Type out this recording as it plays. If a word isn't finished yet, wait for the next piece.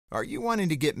Are you wanting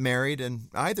to get married and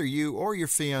either you or your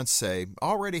fiancé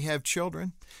already have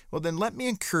children? Well, then let me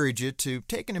encourage you to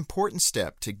take an important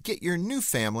step to get your new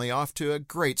family off to a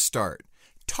great start.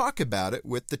 Talk about it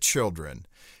with the children.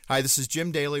 Hi, this is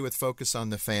Jim Daly with Focus on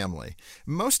the Family.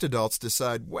 Most adults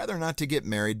decide whether or not to get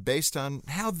married based on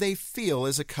how they feel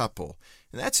as a couple.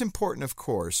 And that's important, of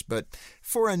course, but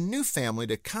for a new family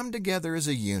to come together as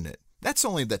a unit, that's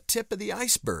only the tip of the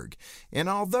iceberg. And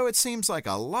although it seems like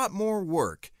a lot more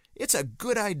work, it's a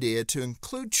good idea to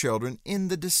include children in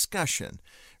the discussion.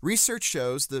 Research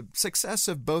shows the success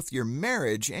of both your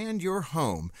marriage and your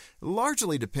home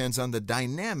largely depends on the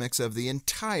dynamics of the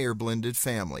entire blended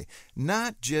family,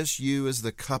 not just you as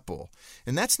the couple.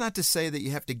 And that's not to say that you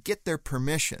have to get their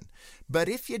permission, but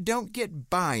if you don't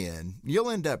get buy-in, you'll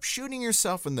end up shooting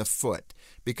yourself in the foot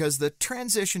because the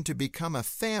transition to become a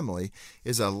family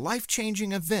is a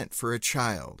life-changing event for a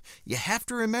child. You have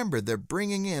to remember they're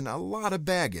bringing in a lot of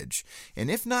baggage,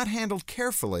 and if not handled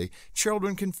carefully,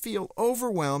 children can feel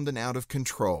overwhelmed and out of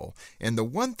control. And the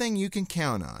one thing you can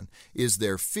count on is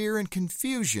their fear and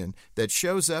confusion that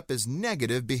shows up as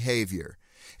negative behavior.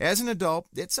 As an adult,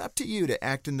 it's up to you to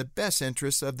act in the best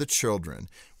interests of the children.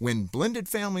 When blended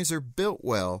families are built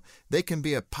well, they can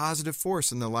be a positive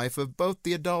force in the life of both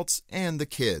the adults and the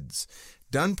kids.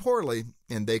 Done poorly,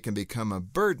 and they can become a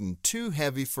burden too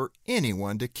heavy for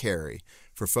anyone to carry.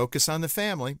 For Focus on the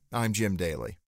Family, I'm Jim Daly.